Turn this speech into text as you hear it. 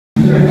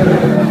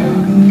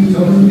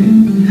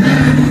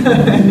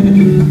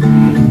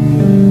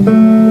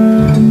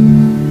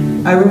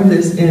I wrote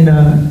this in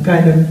a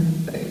kind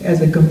of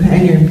as a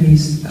companion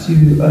piece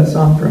to a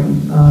song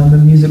from the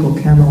musical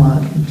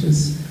Camelot, which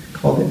is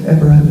called "If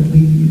Ever I Would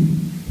Leave You."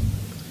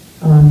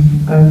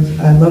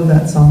 I love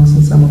that song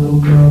since I'm a little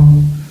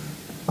girl,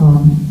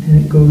 and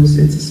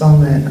it's a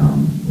song that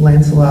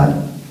Lancelot,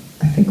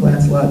 I think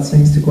Lancelot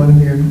sings to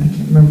Guinevere. I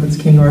can't remember if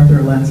it's King Arthur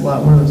or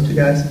Lancelot, one of those two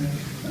guys.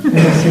 And he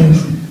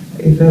sings,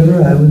 "If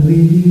ever I would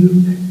leave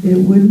you, it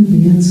wouldn't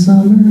be in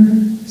summer.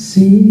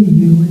 See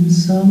you in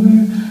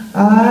summer,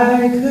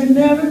 I could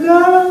never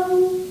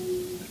go."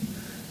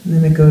 And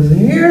then it goes,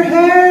 "Your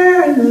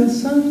hair in the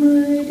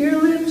sunlight,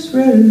 your lips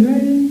red as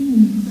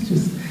rain."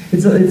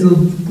 It's a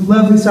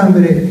lovely song,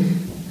 but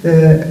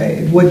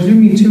what drew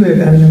me to it,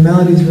 I mean, the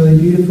melody's really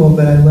beautiful,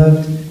 but I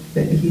loved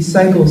that he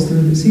cycles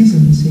through the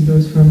seasons. He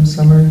goes from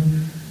summer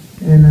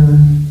and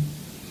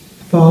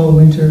fall,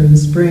 winter, and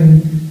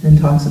spring, and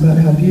talks about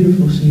how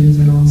beautiful she is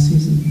in all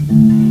seasons.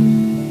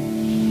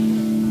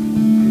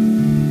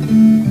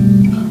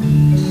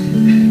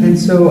 And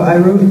so I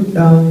wrote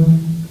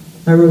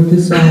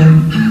this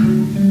song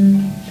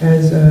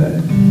as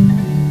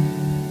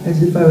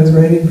if I was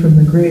writing from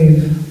the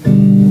grave,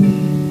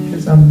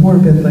 because I'm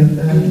morbid like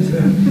that.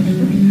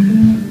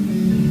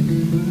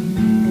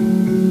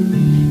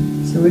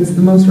 So it's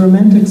the most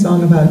romantic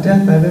song about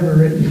death I've ever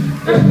written.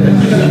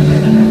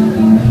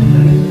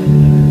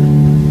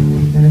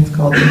 And it's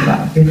called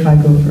If I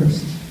Go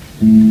First.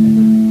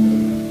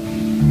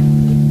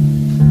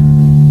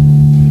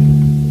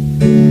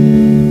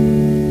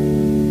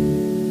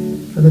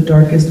 For the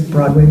darkest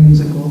Broadway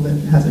musical that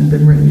hasn't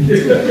been written.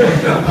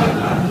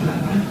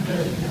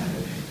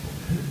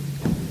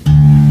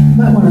 You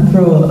might want to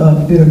throw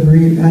a bit of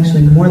reverb,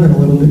 actually more than a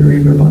little bit of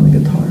reverb on the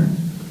guitar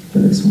for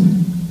this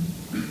one.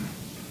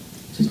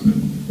 Just,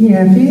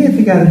 yeah, if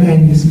you got it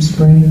handy, some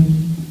spraying.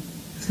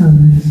 Sounds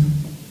nice.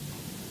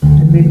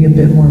 And maybe a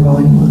bit more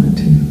volume on it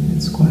too.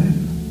 It's quiet.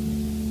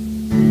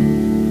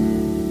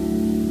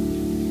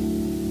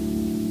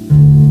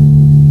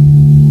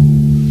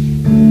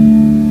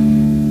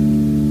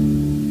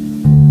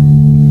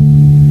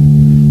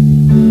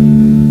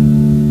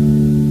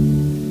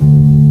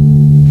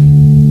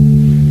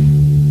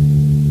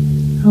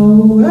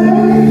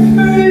 Away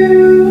for you,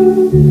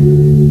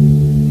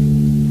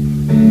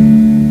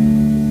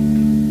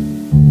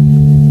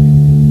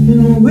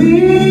 in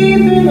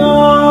weeping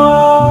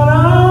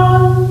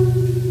autumn,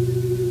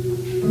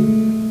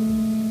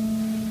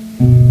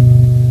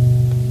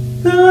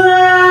 the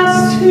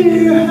last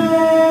tear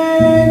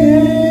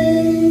hanging,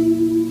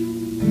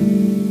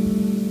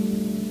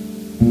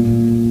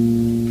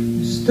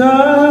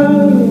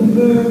 stubborn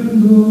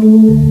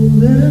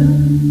golden.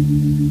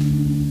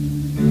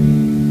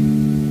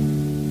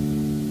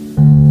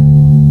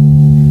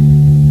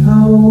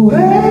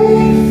 Away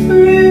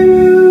for you,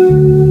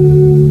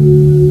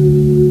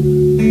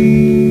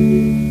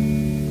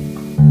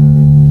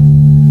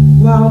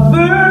 while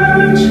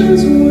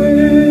birches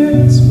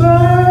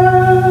whisper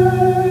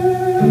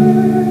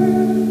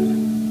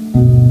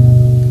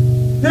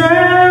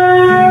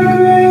their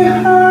gray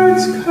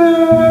hearts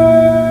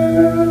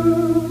curl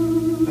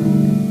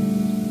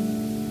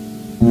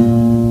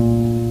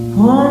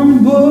on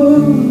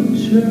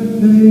butcher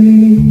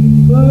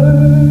paper.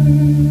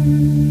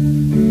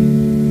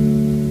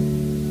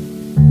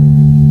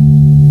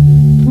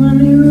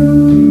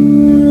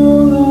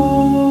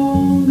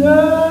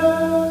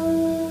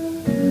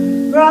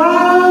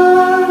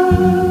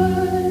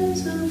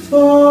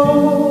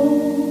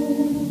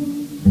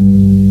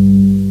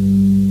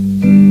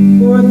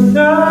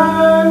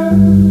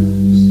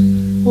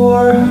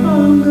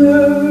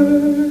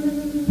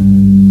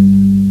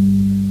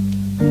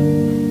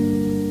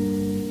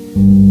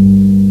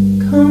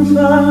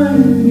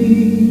 Find me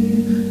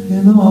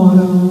in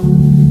autumn.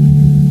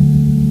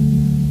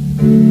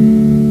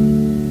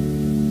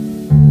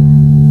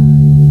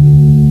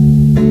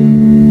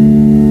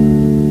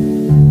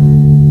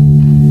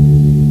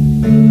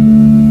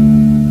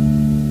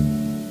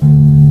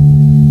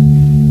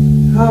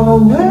 I'll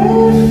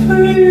wait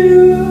for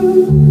you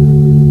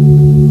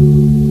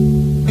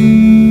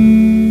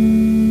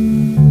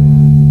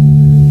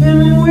in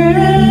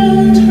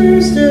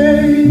winter's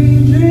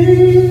daydream.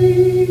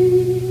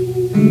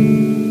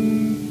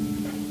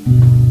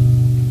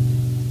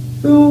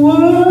 The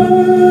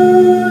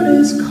wood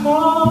is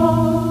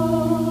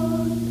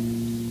caught,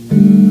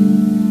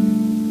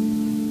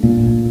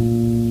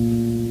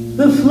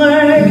 the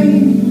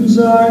flames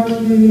are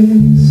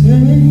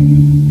kissing,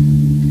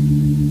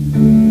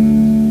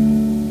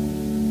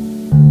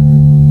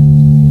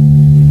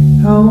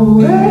 I'll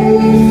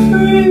wait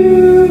for you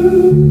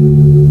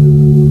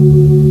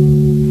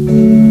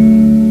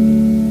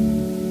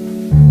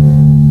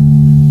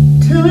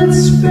till its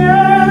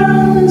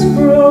spell is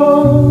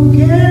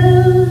broken.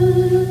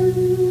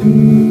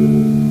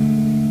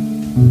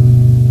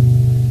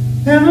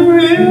 And the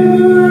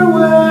river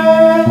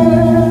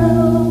wails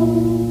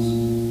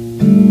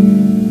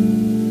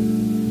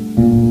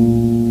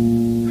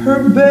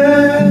her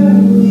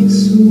belly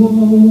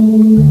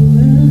swollen.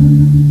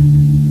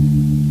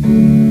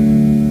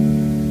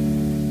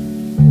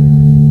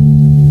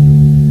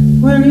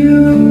 When you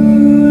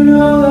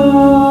no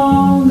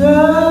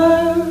longer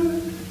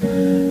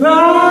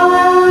rise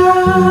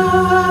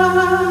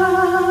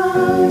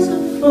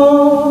and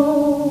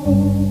fall,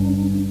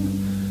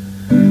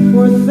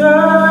 or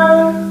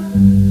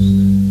thirst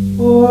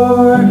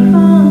or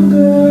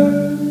hunger,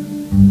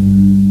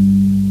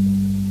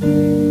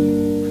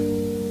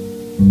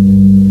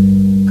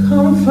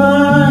 come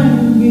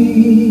find me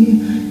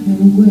in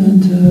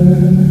winter.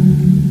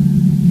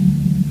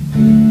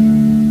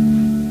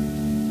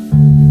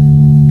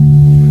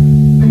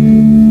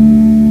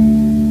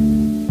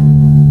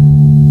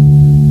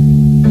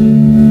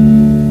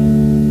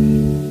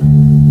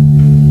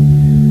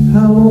 I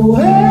will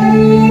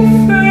wait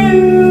for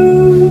you.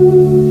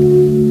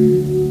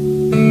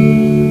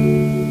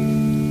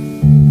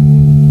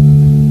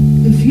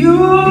 If you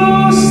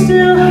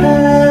still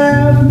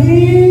have me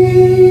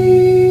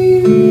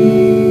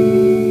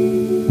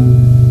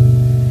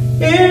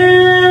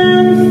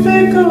in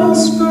fickle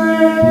spring,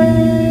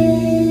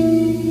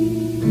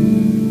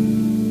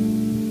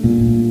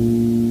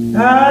 I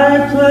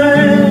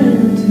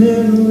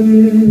planted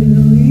lilies.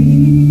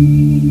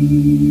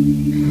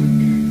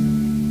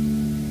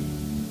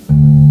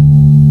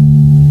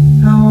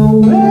 I'll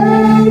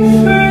wait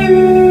for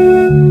you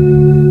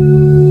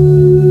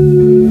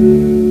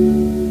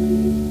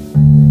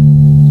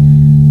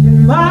in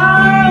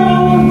my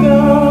old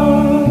garden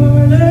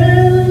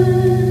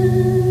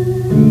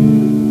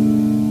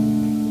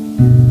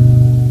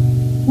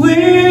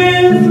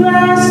with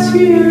last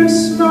year's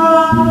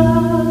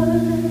smile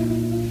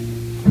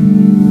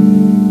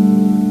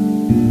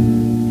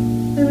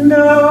and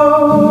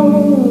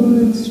all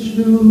its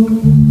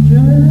children.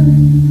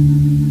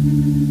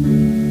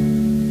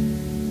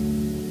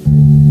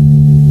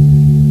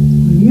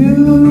 You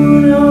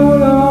no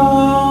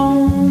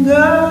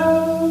longer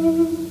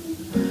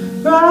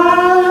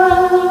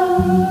rise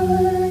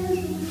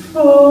and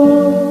fall,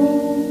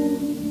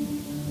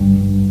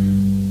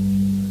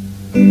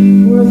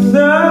 or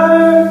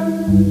thirst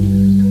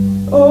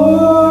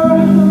or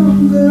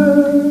hunger,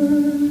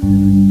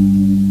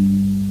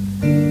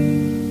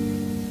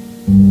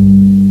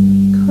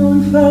 come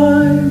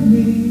find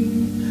me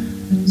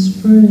in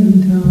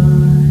springtime.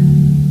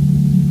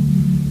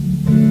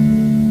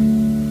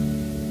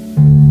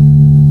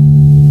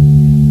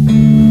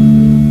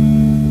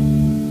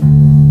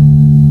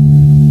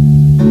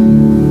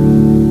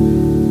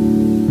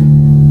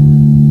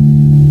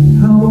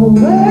 I'll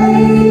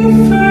wait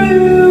for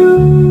you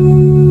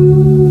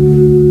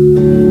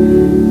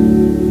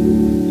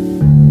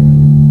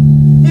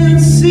in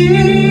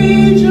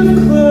siege of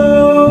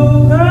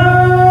clover,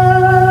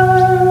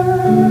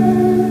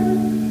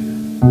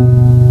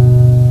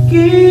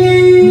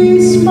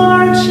 geese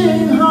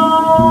marching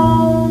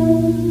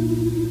home,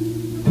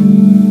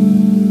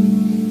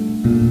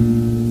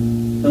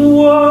 the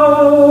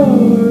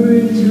war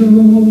is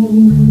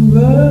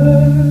over.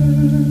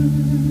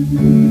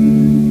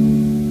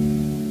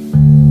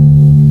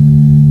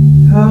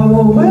 I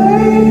will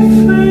wait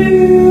for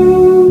you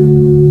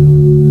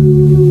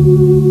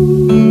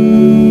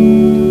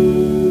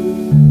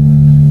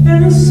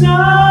and the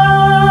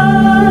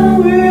sun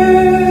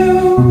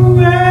will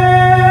rake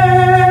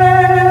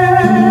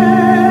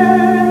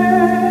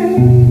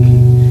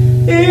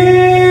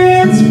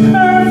its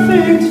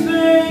perfect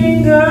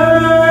fingers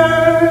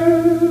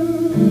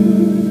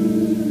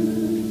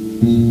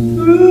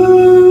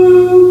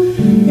through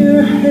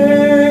your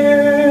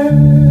hair.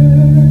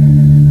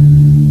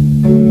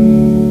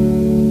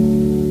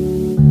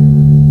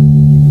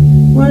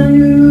 When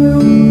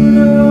you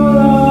no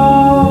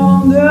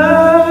longer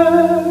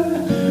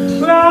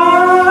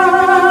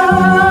rise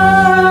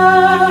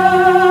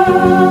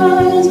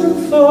and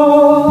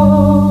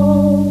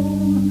fall,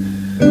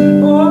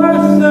 or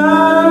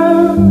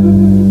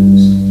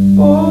thirst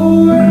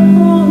or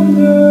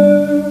hunger,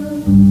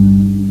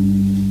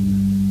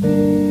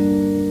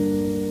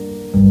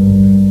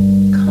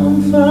 come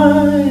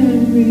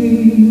find me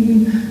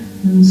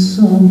in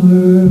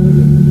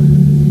summer.